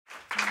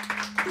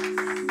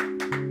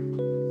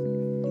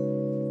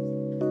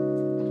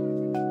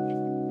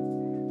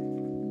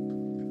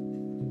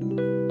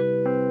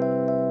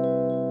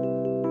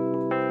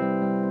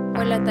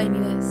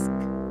Latinidad.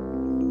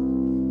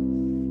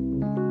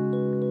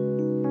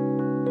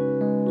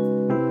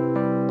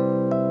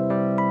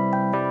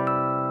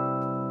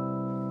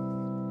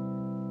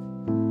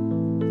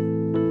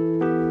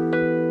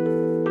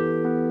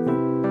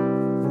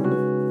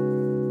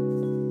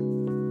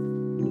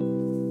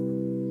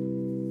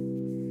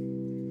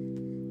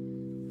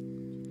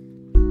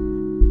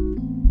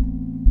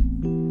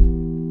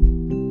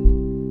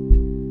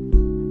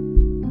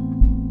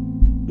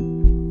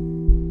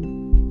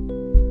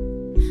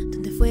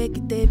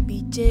 Que te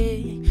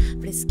pillé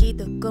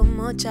fresquito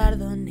como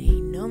chardonnay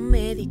y no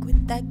me di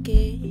cuenta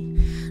que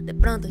de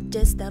pronto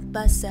ya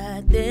estabas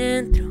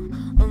adentro.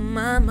 Oh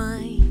my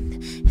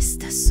mind,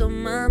 estás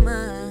on my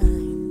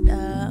mind,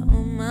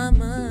 oh my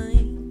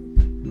mind.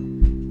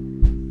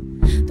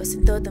 Tu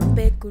acento tan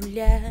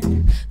peculiar,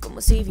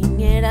 como si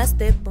vinieras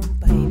de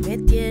Bombay, me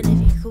tiene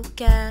bien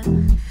juzgar.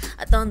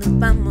 ¿A dónde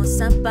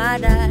vamos a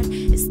parar?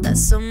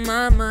 Estás on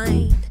my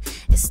mind,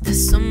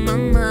 estás on my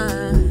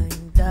mind.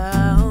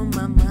 Oh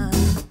mamá,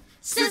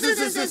 tú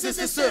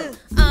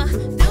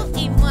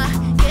y moi,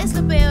 ¿qué es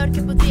lo peor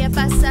que podría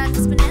pasar?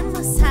 Nos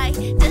ponemos high,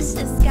 touch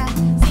the sky.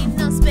 Si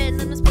nos ven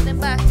no nos pueden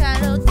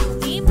bajar. Oh, tú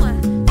y moi,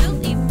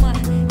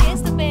 ¿qué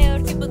es lo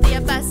peor que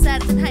podría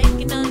pasar? Tan high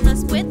que no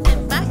nos pueden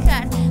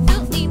bajar.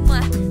 Tú y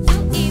moi,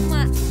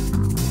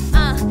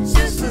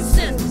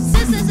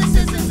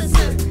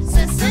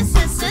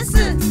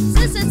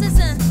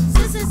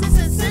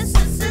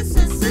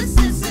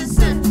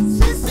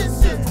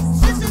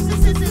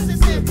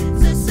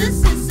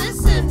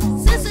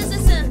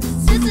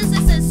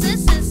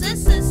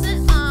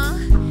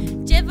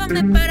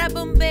 llévame para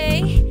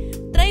Bombay,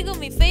 traigo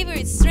mi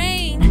favorite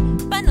strain,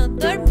 pa' no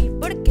dormir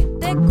porque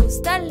te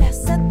gusta la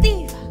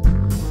sativa.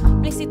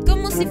 Place it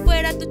como si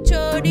fuera tu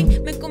chori,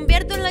 me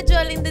convierto en la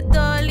Jolly in the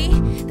Dolly.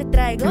 Te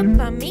traigo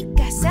pa' mi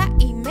casa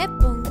y me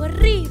pongo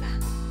arriba.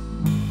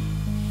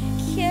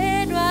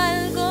 Quiero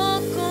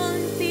algo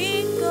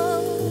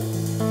contigo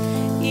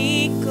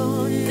y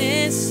con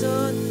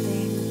eso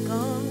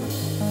tengo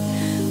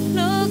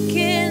lo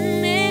que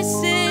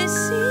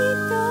necesito.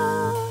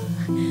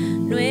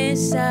 No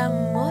es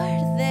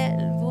amor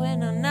del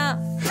bueno, no.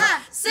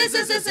 Sí.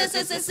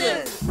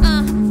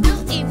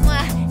 Tú y moi,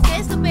 ¿qué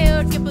es lo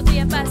peor que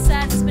podría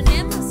pasar? Nos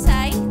ponemos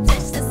high,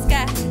 touch the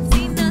sky.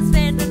 Si nos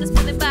ven no nos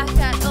pueden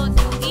bajar. Oh,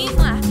 tú y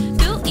moi,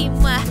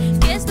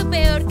 ¿qué es lo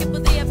peor que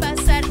podría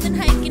pasar? Tan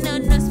high que no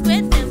nos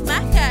pueden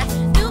bajar.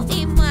 Tú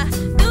y moi,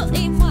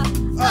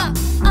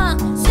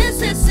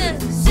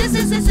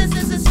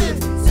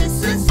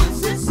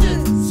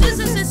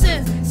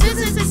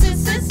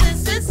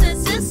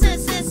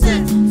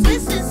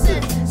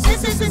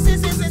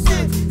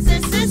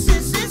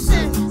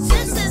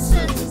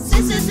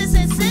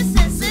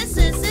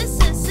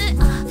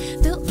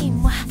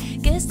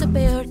 ¿qué es lo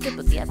peor que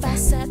podría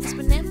pasar? Nos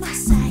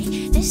ponemos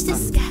ahí, touch the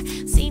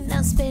sky. Si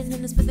nos ven no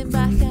nos pueden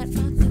bajar.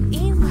 Oh, tú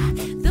y moi,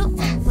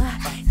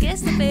 ¿qué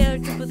es lo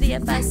peor que podría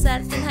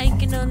pasar? Tan high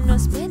que no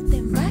nos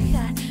pueden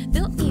bajar.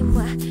 Tú y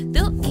moi.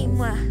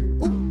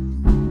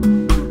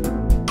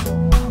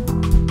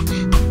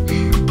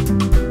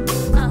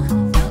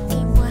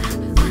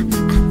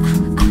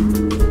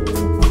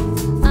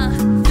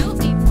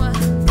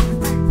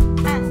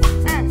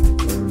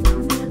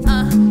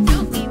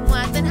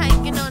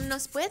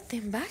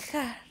 Pueden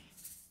bajar.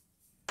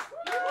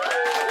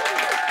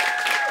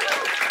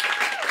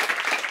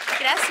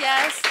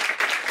 Gracias.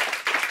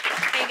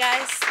 Hey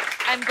guys,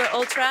 I'm Girl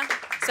Ultra.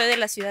 Soy de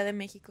la Ciudad de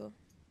México.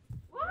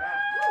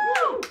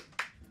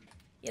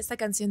 Y esta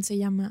canción se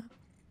llama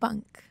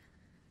Punk.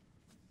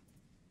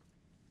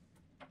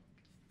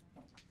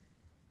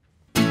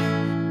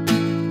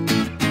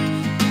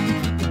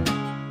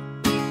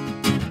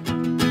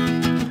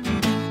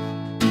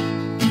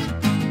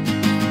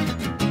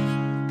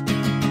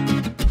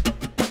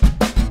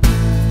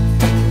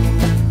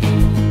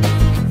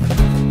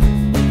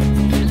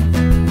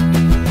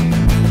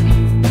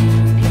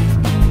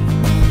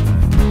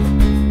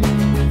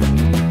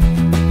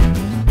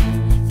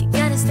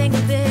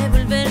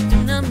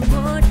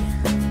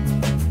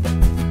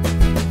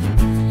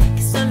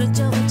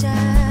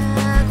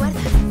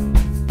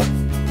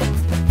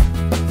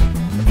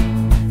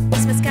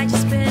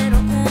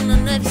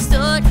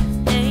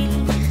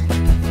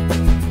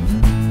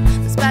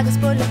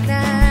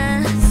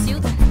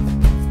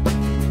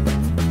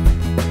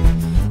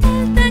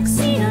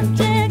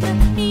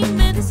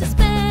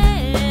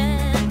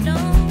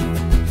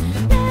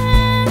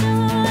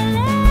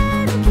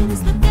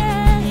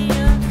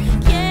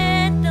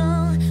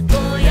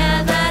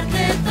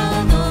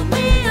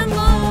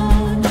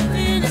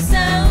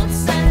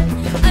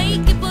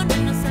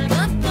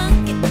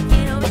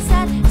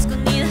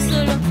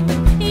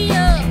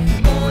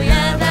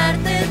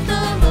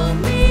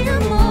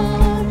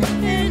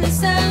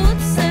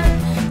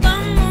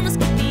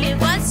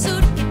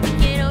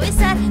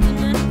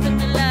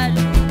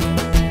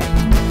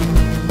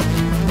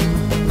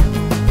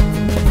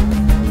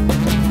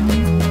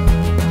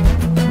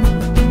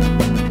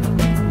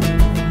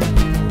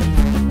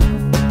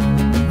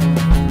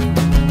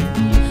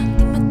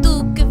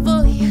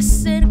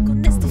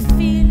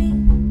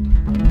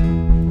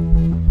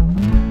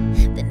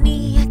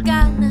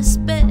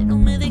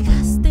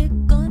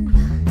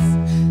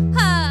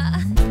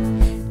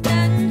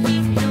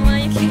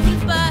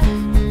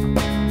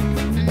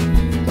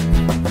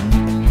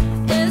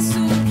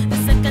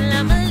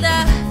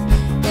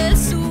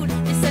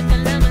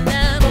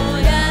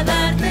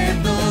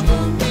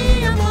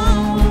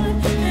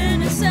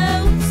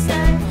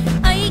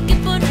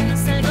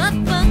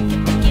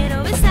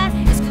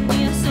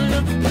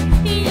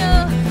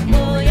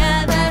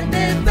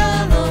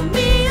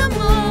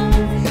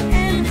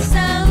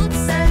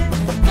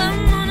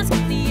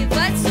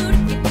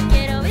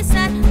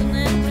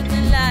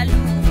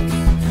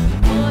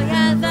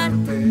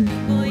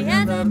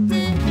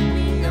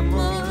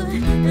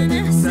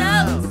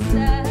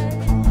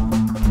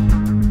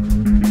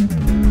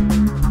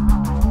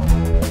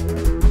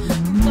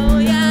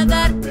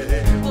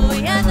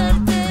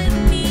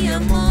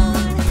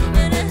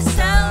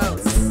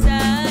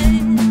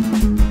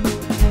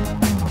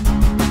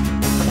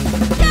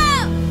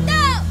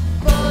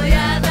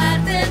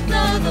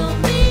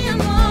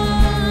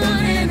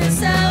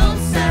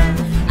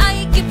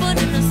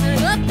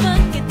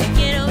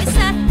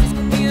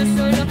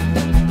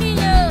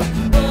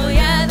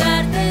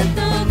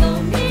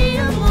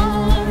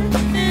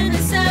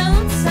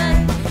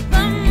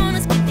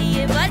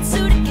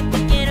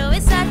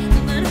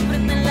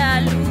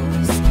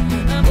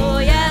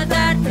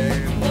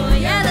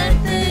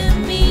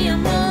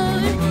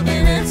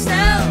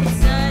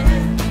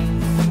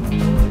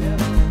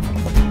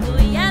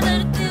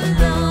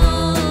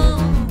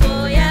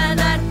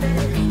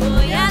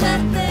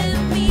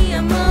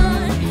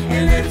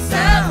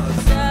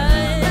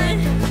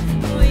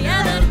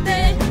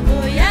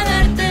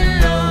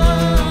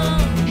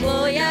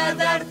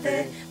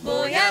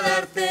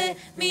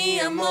 mi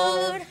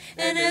amor.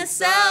 En el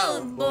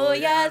sound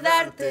voy a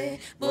darte,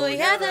 voy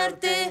a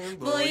darte,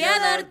 voy a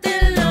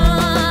dártelo.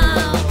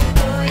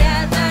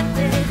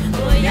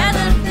 Voy a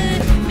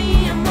darte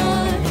mi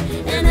amor.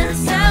 En el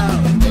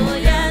sound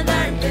voy a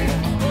darte,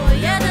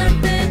 voy a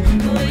darte,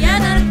 voy a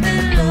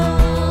dártelo.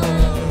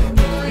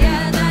 Voy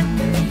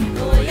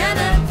a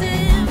darte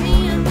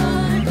mi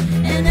amor.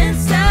 En el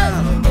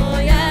sound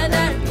voy a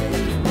darte,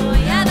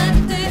 voy a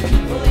darte,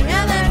 voy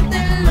a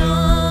dártelo.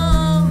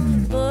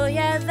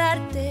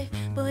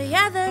 Voy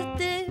a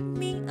darte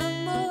mi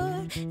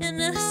amor.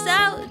 En el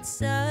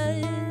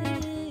southside.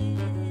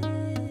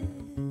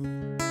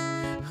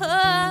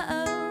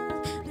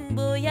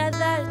 Voy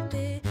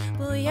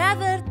a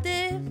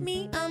darte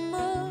mi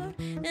amor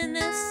en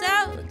el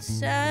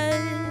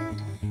Southside.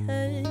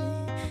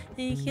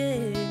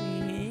 Yeah.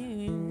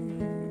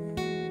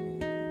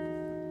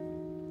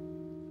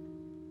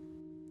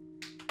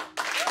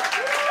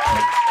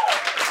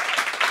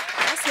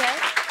 Gracias.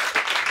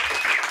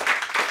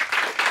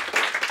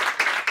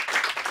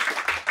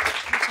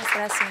 Muchas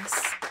gracias.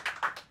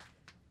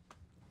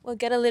 We'll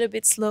get a little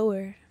bit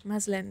slower,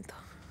 más lento.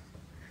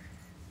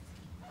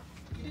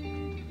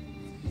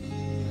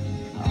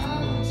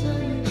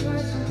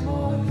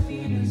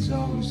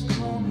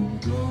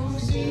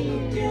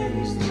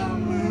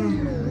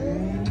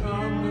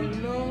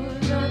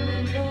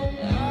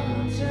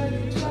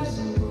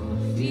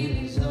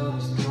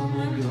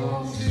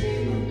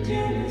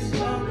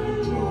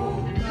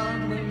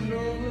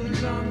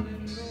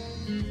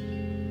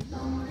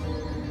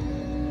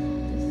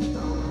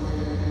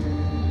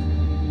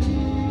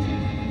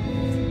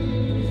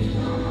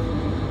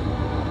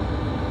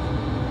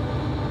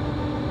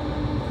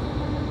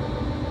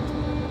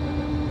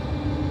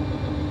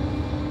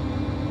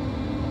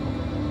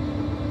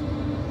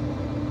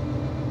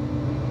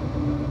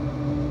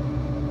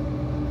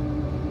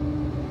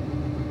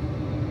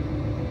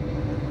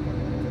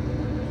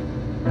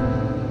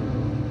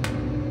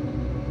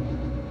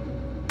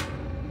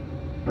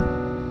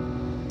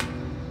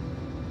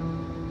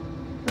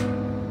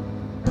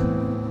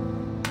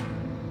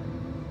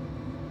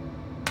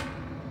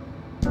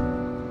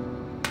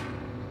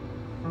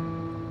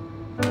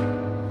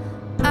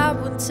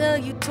 Tell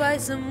you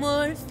twice or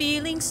more,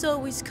 feelings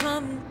always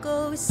come and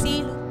go.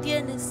 Si lo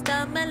tienes,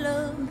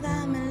 dámelo,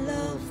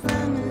 dámelo,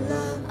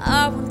 dámelo.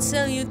 I won't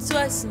tell you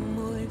twice or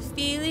more,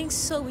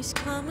 feelings always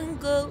come and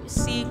go.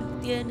 Si lo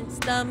tienes,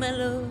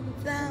 dámelo,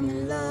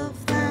 dámelo,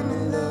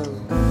 dámelo.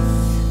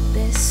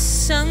 There's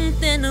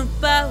something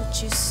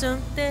about you,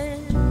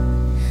 something.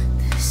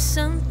 There's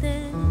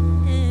something.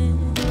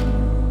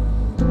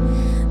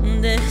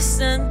 There's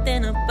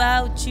something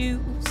about you,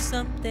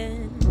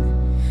 something.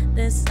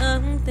 There's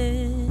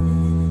something.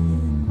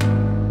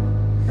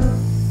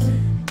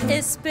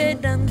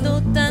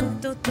 Esperando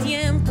tanto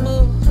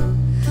tiempo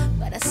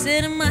para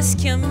ser más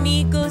que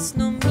amigos,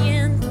 no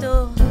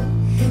miento.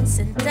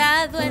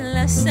 Sentado en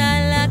la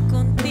sala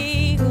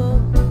contigo,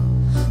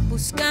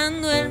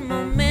 buscando el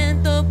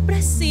momento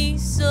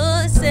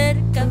preciso,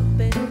 cerca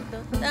pero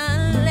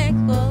tan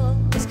lejos.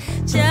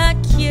 Ya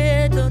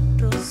quiero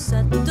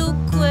rozar tu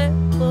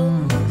cuerpo,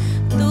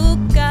 tu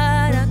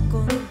cara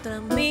contra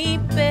mi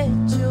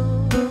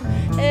pecho,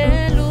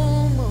 el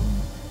humo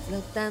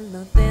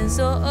flotando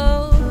tenso.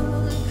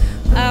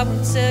 I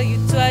won't tell you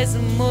twice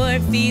or more,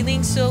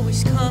 feelings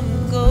always come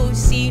and go.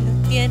 Si lo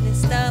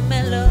tienes,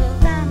 dámelo,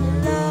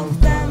 dámelo,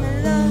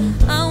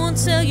 dámelo. I won't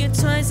tell you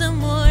twice or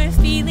more,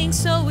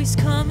 feelings always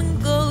come and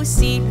go.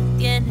 Si lo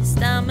tienes,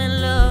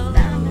 dámelo,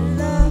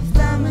 dámelo,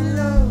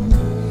 dámelo.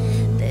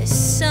 There's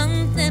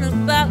something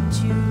about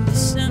you,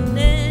 there's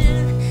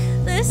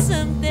something, there's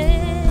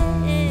something.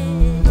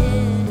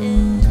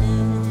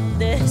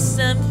 There's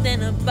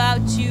something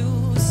about you,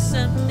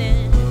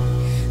 something,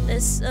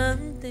 there's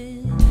something.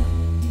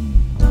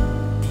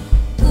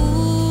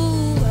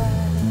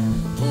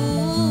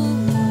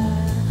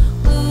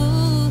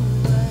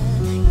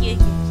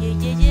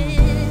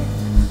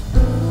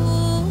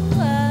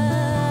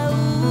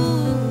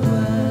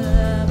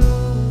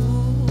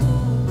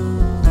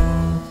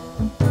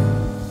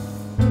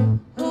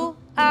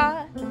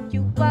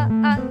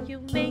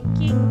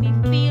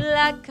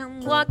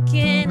 I'm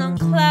walking on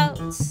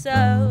clouds,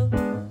 so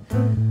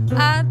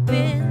I've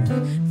been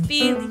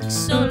feeling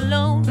so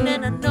alone,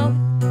 and I know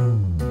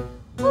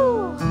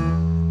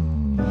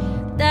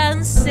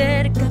tan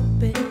cerca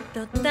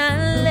pero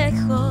tan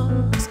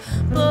lejos.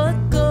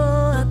 Poco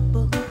a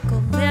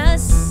poco me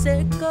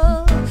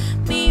acerco,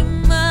 mi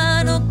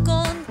mano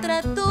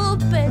contra tu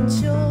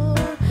pecho,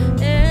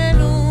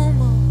 el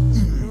humo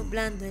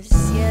nublando el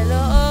cielo.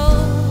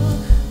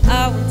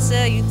 I won't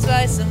tell you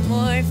twice or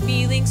more,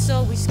 feelings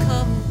always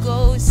come and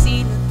go.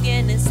 Si lo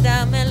tienes,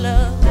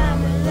 dámelo,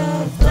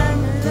 dámelo,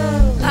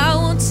 dámelo. I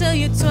won't tell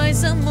you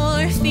twice or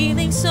more,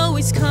 feelings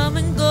always come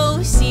and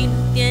go. Si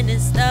lo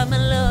tienes,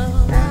 dámelo,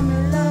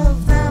 dámelo,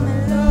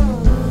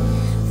 dámelo.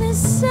 There's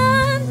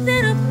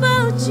something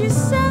about you,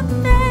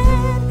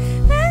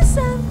 something, there's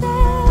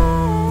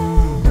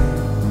something.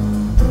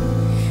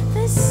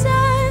 There's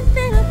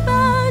something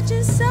about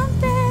you,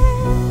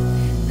 something.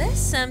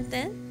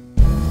 something.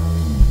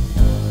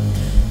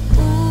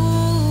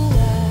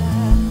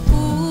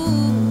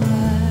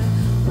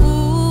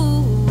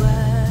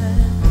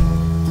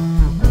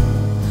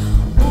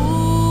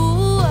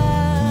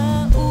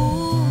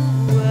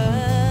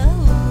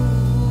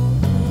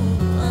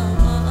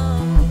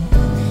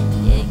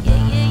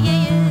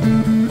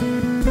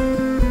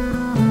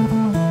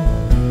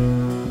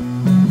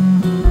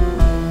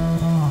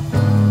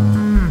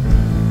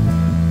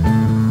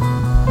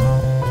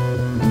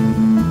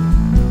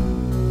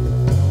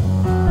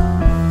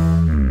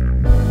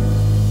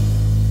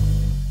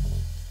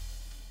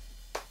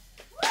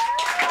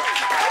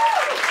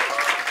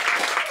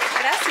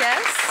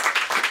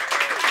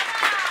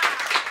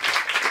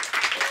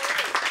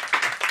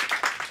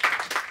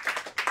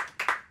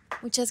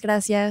 Muchas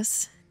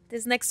gracias.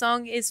 This next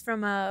song is from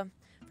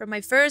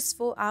my first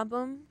full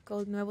album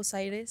called Nuevos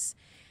Aires.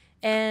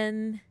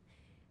 And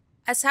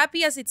as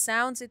happy as it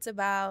sounds, it's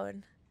about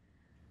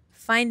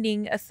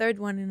finding a third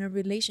one in a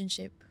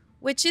relationship,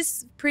 which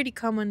is pretty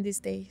common these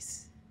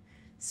days.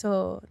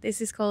 So this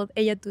is called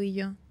Ella, tú y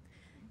yo.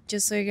 Yo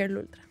soy Girl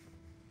Ultra.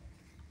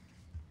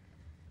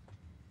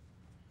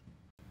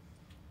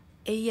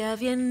 Ella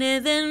viene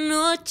de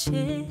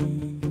noche.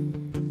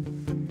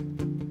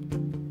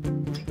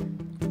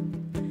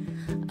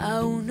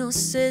 Aún no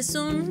sé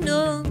su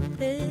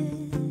nombre.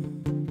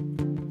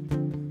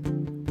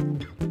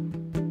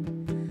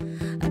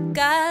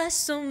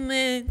 ¿Acaso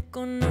me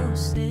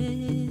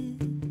conoce?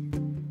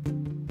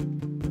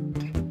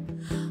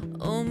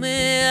 ¿O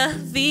me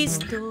has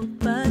visto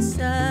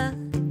pasar?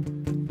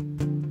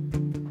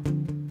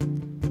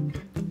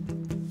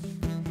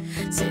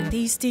 Sé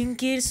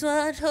distinguir su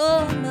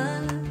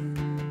aroma,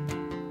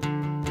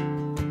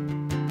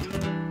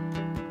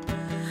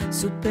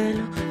 su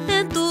pelo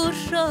en tu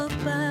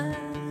ropa.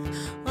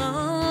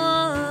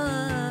 Oh,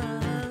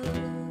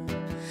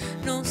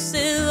 no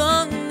sé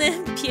dónde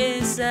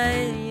empieza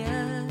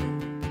ella,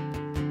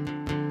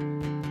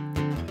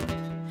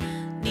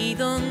 ni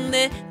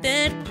dónde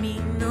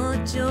termino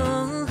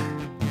yo.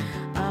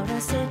 Ahora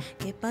sé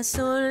que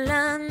pasó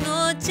la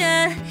noche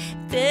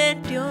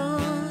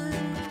anterior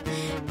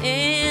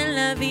en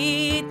la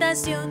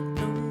habitación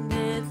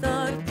donde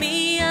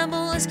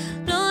dormíamos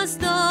los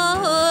dos.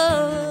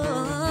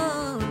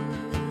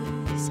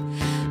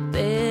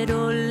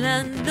 Pero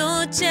la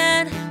noche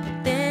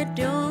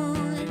anterior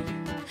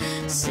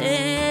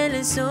se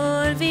les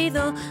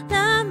olvidó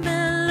la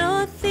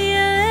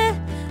melodía de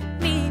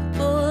mi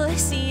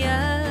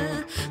poesía.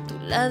 Tú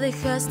la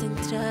dejaste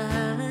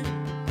entrar.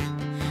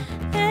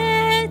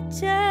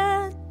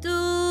 Ella,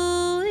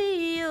 tú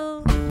y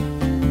yo.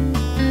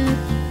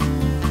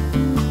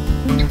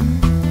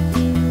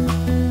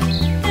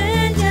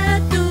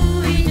 Ella,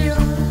 tú y yo.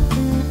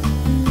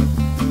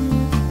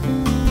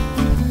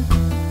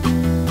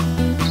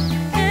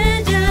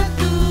 Ella,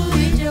 tú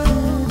y yo.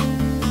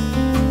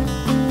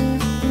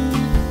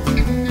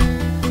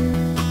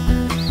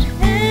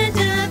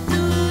 Ella,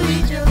 tú y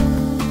yo.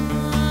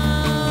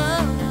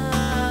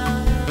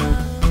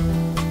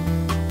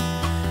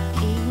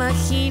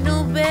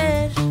 Imagino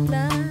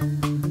verla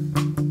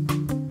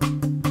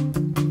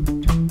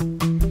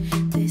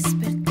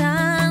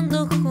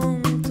despertando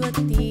junto a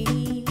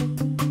ti,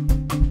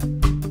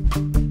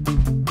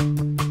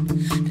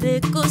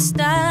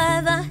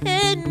 recostada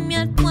en mi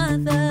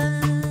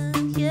almohada,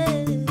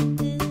 yeah,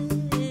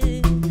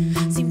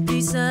 sin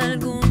prisa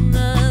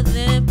alguna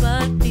de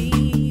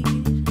partir.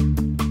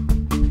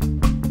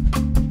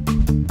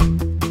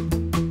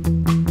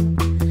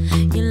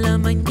 Y en la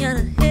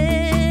mañana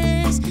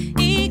es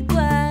igual,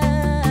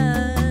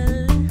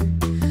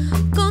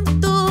 con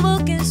tu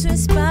boca en su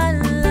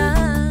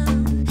espalda.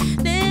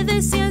 Le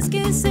decías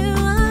que se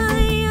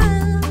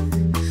vaya,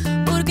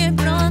 porque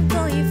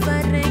pronto iba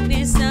a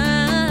regresar.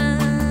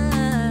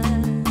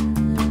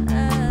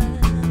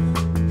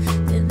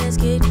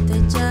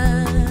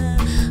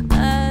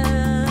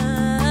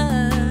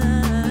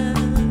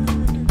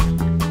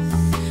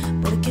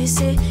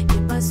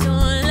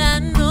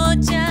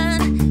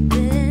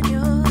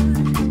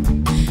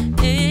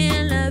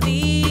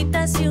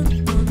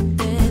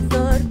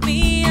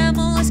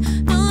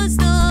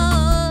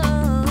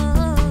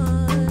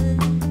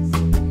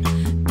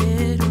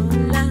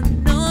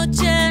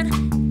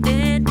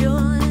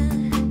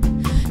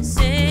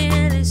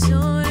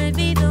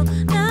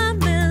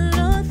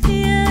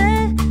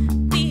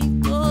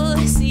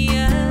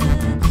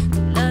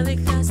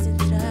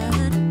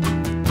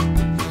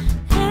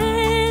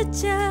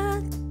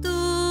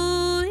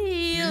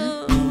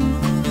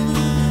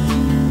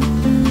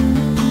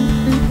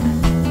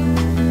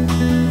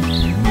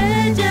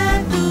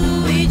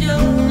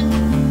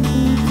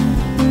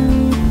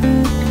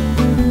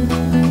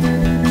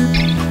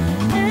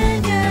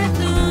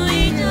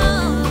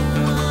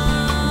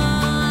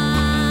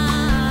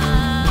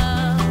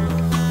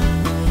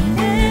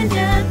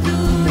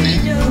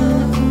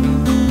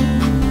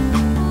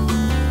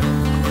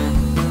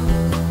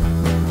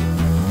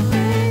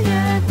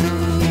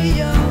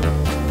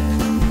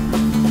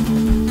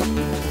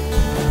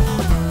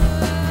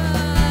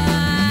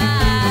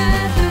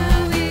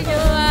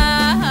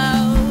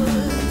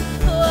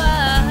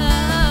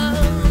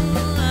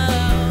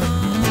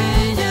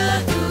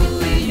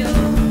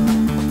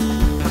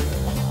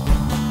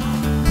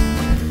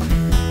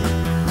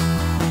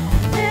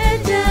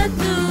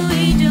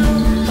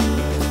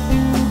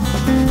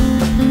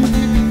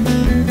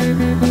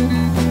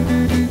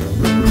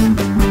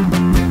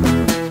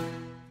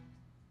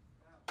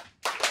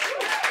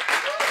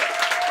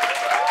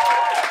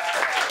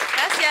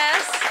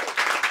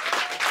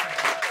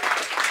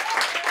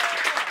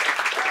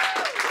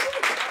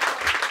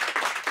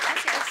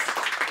 Gracias.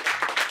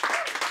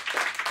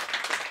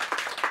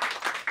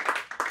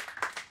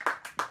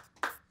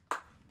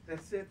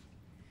 That's it.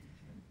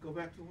 Go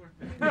back to work.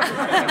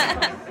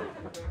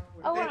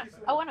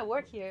 I want to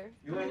work here.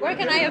 Where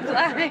can I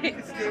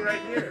apply? Stay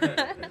right here.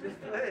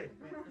 Just play.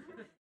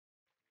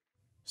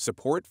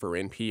 Support for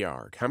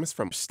NPR comes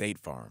from State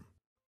Farm.